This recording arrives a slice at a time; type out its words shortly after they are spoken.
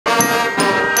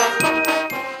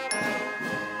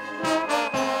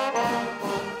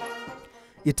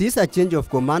It is a change of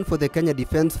command for the Kenya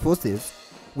Defence Forces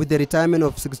with the retirement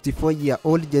of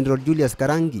 64-year-old General Julius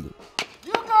Karangi.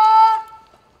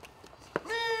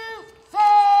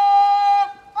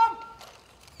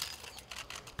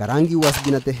 Karangi has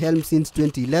been at the helm since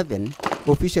 2011,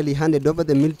 officially handed over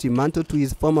the military mantle to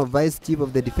his former Vice Chief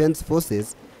of the Defence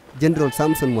Forces, General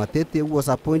Samson Mwathethe, who was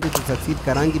appointed to succeed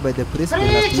Karangi by the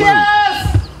President last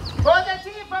month. For the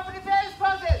Chief of Defence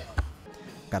Forces.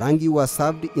 Karangi, who has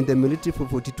served in the military for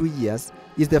 42 years,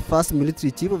 is the first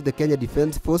military chief of the Kenya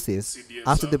Defence Forces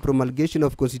after the promulgation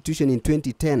of Constitution in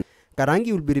 2010.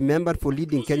 Karangi will be remembered for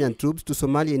leading Kenyan troops to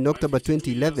Somalia in October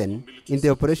 2011 in the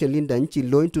Operation Linda Nchi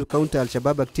law to counter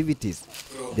Al-Shabaab activities.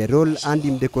 The role earned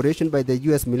him decoration by the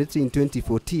US military in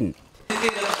 2014.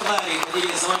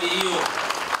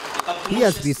 He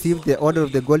has received the Order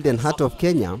of the Golden Heart of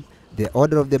Kenya, the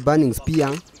Order of the Burning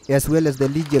Spear, as well as the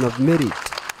Legion of Merit.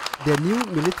 The new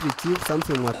military chief,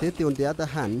 Samson Mwathethe, on the other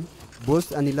hand,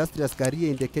 boasts an illustrious career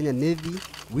in the Kenyan Navy,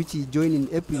 which he joined in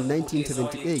April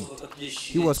 1978.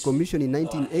 He was commissioned in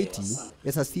 1980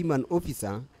 as a seaman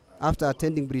officer after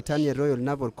attending Britannia Royal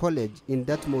Naval College in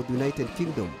Dartmouth, United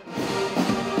Kingdom.